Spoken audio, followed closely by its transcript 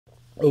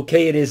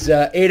Okay, it is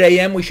 8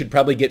 a.m. We should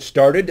probably get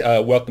started.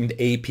 Welcome to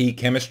AP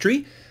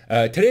Chemistry.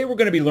 Today we're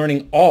going to be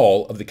learning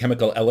all of the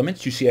chemical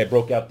elements. You see I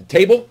broke out the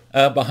table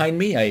behind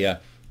me. I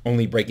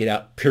only break it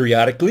out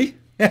periodically.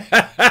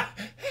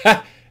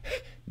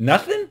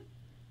 Nothing?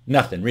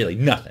 Nothing, really,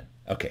 nothing.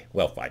 Okay,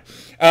 well, fine.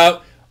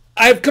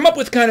 I've come up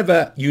with kind of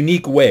a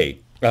unique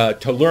way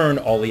to learn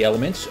all the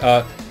elements.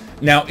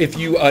 Now, if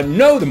you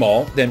know them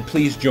all, then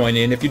please join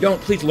in. If you don't,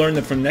 please learn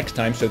them from next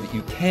time so that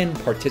you can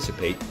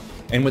participate.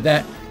 And with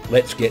that,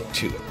 let's get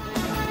to it.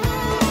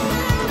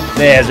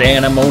 There's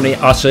antimony,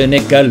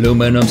 arsenic,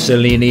 aluminum,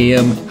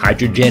 selenium,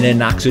 hydrogen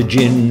and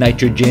oxygen,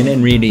 nitrogen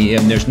and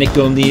rhenium. There's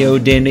nickel,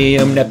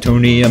 neodymium,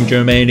 neptunium,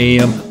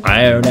 germanium,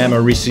 iron,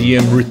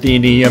 americium,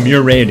 ruthenium,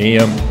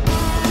 uranium.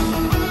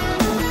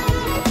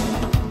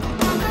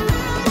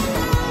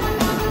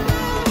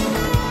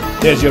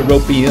 There's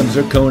europium,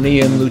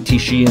 zirconium,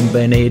 lutetium,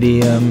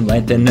 vanadium,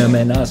 lanthanum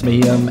and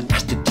osmium,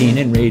 astatine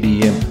and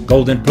radium,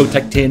 gold and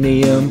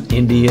protactinium,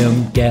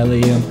 indium,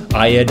 gallium,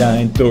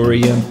 iodine,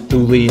 thorium,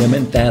 thulium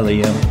and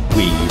thallium.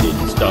 We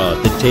didn't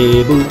start the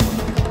table,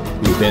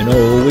 we've been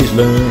always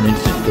learning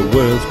since the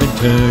world's been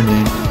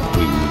turning.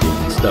 We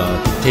didn't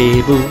start the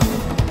table,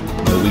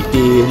 no we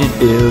didn't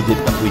build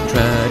it, but we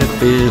tried to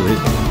fill it.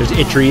 There's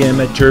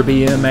yttrium,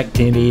 ytterbium,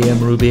 actinium,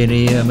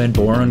 rubidium, and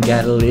boron,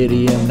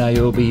 gadolinium,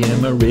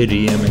 niobium,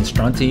 iridium, and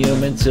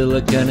strontium, and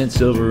silicon, and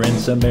silver, and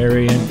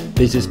samarium.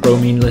 This is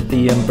bromine,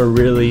 lithium,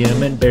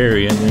 beryllium, and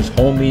barium. There's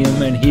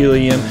holmium, and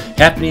helium,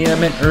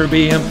 hafnium, and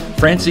erbium,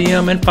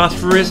 francium, and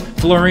phosphorus,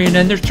 fluorine,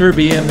 and there's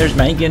terbium. There's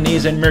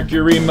manganese, and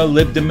mercury,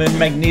 molybdenum,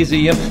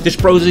 magnesium,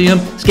 dysprosium,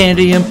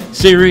 scandium,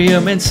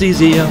 cerium, and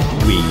cesium.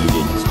 We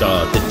didn't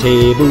start the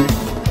table,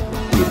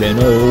 we've been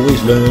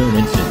always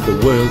learning since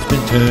the world's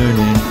been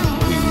turning.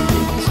 We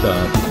didn't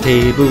start the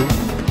table,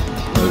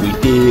 no we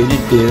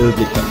didn't build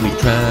it, but we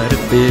tried to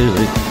fill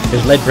it.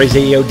 There's lead,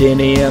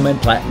 praseodymium,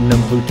 and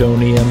platinum,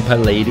 plutonium,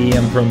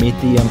 palladium,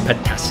 promethium,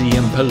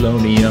 potassium,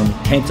 polonium,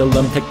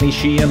 tantalum,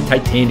 technetium,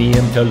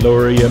 titanium,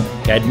 tellurium,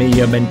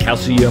 cadmium, and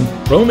calcium,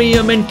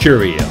 chromium, and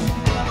curium.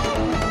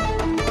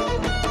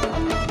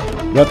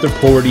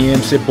 Rutherfordium,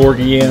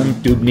 seborgium,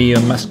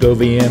 dubnium,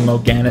 moscovium,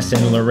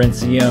 oganesson,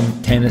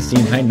 lawrencium,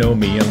 tennessine,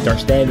 hynomium,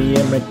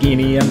 darstadium,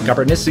 rhenium,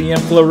 copernicium,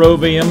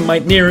 fluorovium,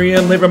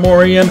 meitnerium,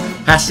 livermorium,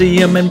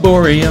 hassium, and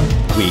borium.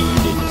 We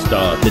didn't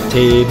start the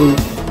table,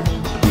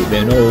 we've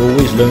been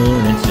always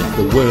learning since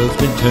the world's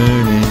been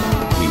turning.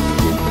 We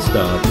didn't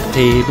start the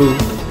table,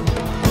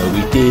 no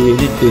we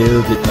didn't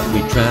build it, but we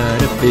tried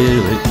to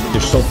fill it.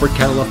 There's sulfur,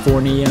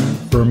 californium,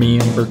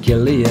 fermium,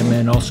 berkelium,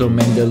 and also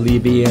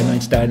mendelevium,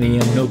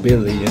 einsteinium,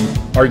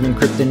 nobelium, argon,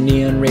 krypton,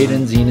 neon,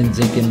 radon, xenon,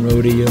 zinc, and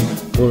rhodium,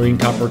 fluorine,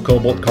 copper,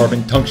 cobalt,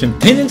 carbon, tungsten,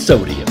 tin, and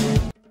sodium.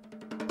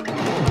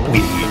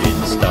 We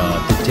didn't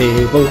start the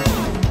table,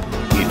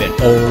 we've been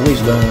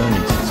always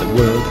learning since the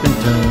world's been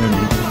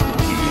turning.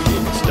 We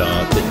didn't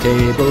start the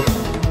table,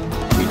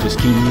 we just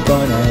keep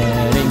on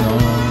adding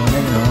on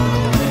and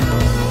on.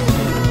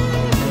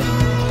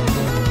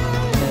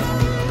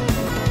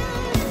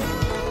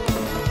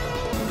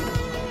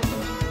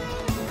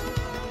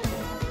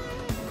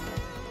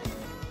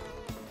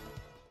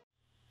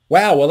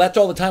 Wow, well, that's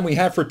all the time we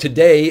have for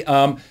today.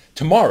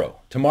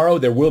 Tomorrow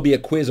there will be a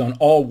quiz on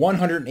all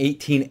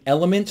 118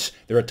 elements,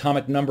 their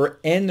atomic number,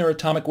 and their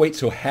atomic weight,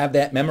 so have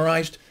that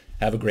memorized.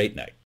 Have a great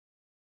night.